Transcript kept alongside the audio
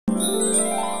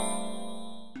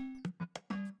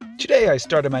Today I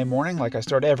started my morning like I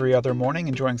start every other morning,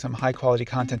 enjoying some high quality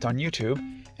content on YouTube,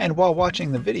 and while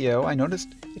watching the video I noticed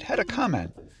it had a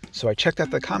comment. So I checked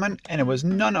out the comment and it was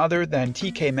none other than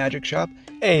TK Magic Shop,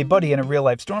 a buddy and a real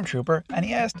life Stormtrooper, and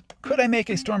he asked, could I make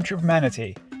a Stormtrooper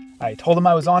Manatee? I told him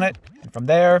I was on it, and from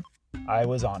there, I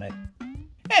was on it.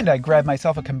 And I grabbed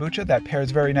myself a kombucha that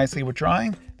pairs very nicely with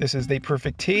drawing. This is the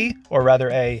perfect tea, or rather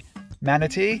a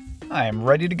Manatee. I am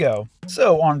ready to go.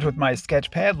 So armed with my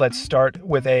sketch pad, let's start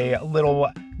with a little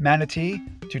Manatee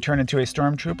to turn into a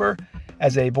Stormtrooper.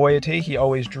 As a boyatee, he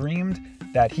always dreamed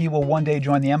that he will one day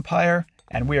join the Empire,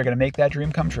 and we are going to make that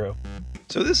dream come true.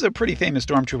 So this is a pretty famous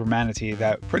Stormtrooper Manatee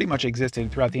that pretty much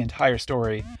existed throughout the entire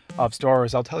story of Star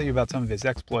Wars. I'll tell you about some of his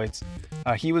exploits.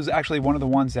 He was actually one of the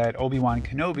ones that Obi-Wan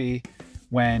Kenobi,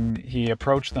 when he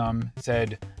approached them,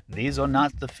 said, "These are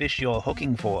not the fish you're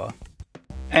hooking for."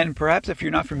 And perhaps if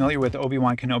you're not familiar with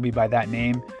Obi-Wan Kenobi by that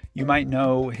name, you might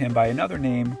know him by another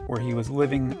name where he was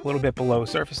living a little bit below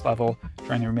surface level,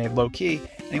 trying to remain low-key,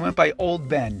 and he went by Old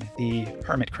Ben, the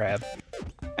hermit crab.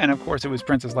 And of course it was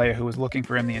Princess Leia who was looking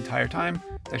for him the entire time,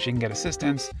 so she can get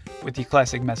assistance with the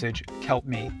classic message, "Kelp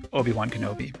me, Obi-Wan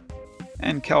Kenobi."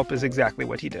 And kelp is exactly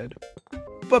what he did.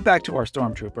 But back to our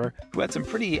Stormtrooper, who had some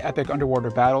pretty epic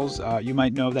underwater battles. You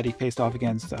might know that he faced off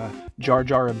against Jar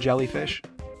Jar of Jellyfish,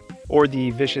 or the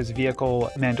vicious vehicle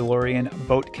Mandalorian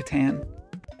Bo-Katan.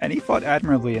 And he fought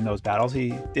admirably in those battles.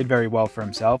 He did very well for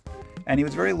himself, and he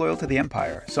was very loyal to the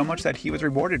Empire, so much that he was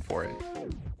rewarded for it.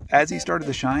 As he started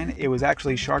to shine, it was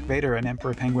actually Shark Vader and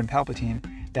Emperor Penguin Palpatine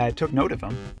that took note of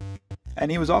him.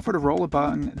 And he was offered a role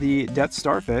upon the Death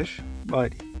Starfish,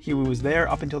 but he was there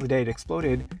up until the day it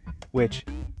exploded, which,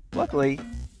 luckily,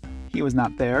 he was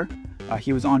not there.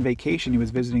 He was on vacation. He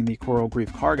was visiting the Coral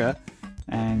Reef Karga,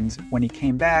 and when he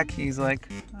came back, he's like,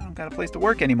 I don't got a place to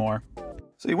work anymore.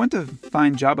 So he went to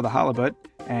find Jabba the Halibut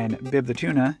and Bib the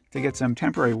Tuna to get some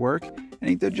temporary work, and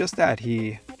he did just that.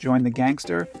 He joined the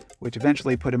gangster, which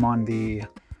eventually put him on the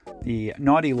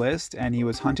naughty list, and he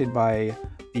was hunted by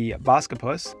the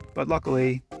Boskapus, but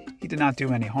luckily he did not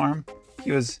do any harm.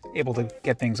 He was able to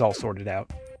get things all sorted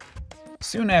out.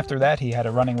 Soon after that, he had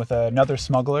a running with another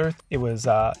smuggler. It was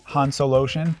Han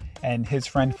Soloshin and his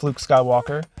friend Fluke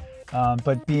Skywalker.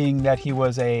 But being that he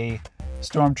was a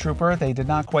Stormtrooper, they did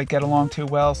not quite get along too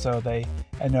well, so they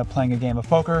ended up playing a game of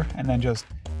poker and then just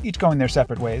each going their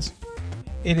separate ways.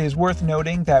 It is worth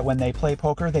noting that when they play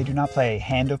poker, they do not play a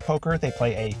hand of poker, they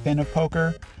play a fin of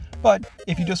poker. But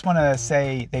if you just want to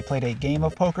say they played a game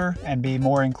of poker and be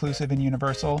more inclusive and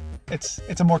universal, it's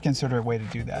a more considerate way to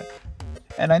do that.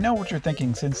 And I know what you're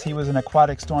thinking, since he was an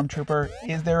aquatic Stormtrooper,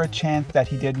 is there a chance that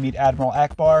he did meet Admiral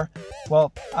Akbar?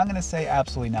 Well, I'm going to say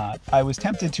absolutely not. I was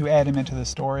tempted to add him into the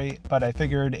story, but I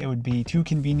figured it would be too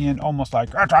convenient, almost like,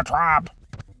 it's a trap!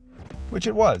 Which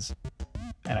it was.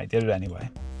 And I did it anyway.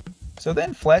 So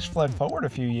then Flash fled forward a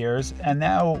few years, and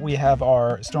now we have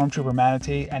our Stormtrooper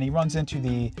Manatee, and he runs into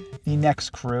the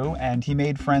next crew, and he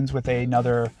made friends with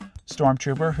another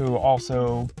Stormtrooper who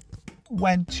also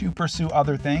went to pursue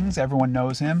other things. Everyone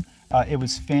knows him. It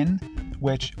was Finn,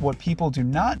 which what people do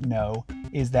not know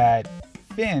is that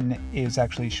Finn is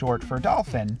actually short for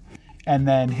dolphin. And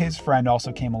then his friend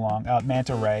also came along,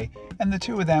 Manta Ray, and the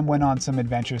two of them went on some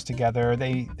adventures together.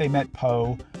 They met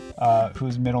Poe,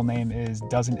 whose middle name is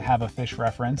Doesn't Have a Fish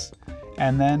reference,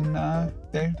 and then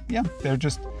they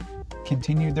just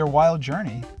continued their wild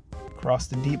journey across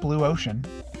the deep blue ocean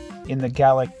in the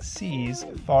galaxies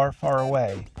far, far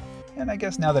away. And I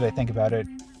guess now that I think about it,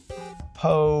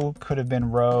 Poe could have been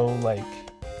Ro, like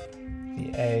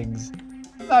the eggs.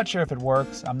 I'm not sure if it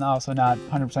works. I'm also not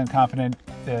 100% confident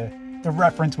the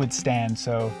reference would stand,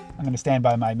 so I'm going to stand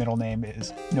by my middle name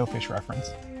is no fish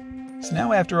reference. So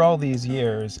now after all these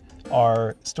years,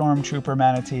 our Stormtrooper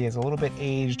Manatee is a little bit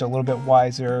aged, a little bit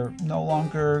wiser, no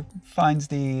longer finds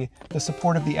the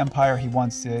support of the Empire he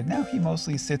once did. Now he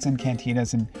mostly sits in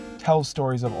cantinas and tells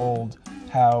stories of old,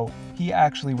 how he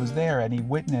actually was there and he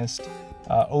witnessed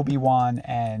Obi-Wan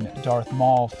and Darth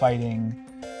Maul fighting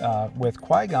with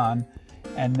Qui-Gon.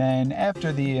 And then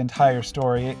after the entire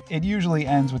story, it usually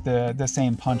ends with the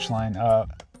same punchline,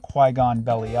 Qui-Gon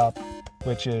belly up,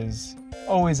 which is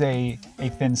always a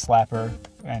fin slapper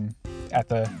and at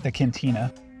the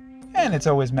cantina. And it's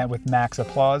always met with max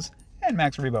applause and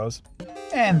max rebos.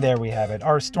 And there we have it,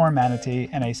 our Storm Manatee,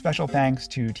 and a special thanks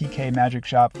to TK Magic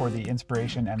Shop for the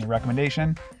inspiration and the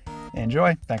recommendation.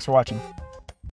 Enjoy. Thanks for watching.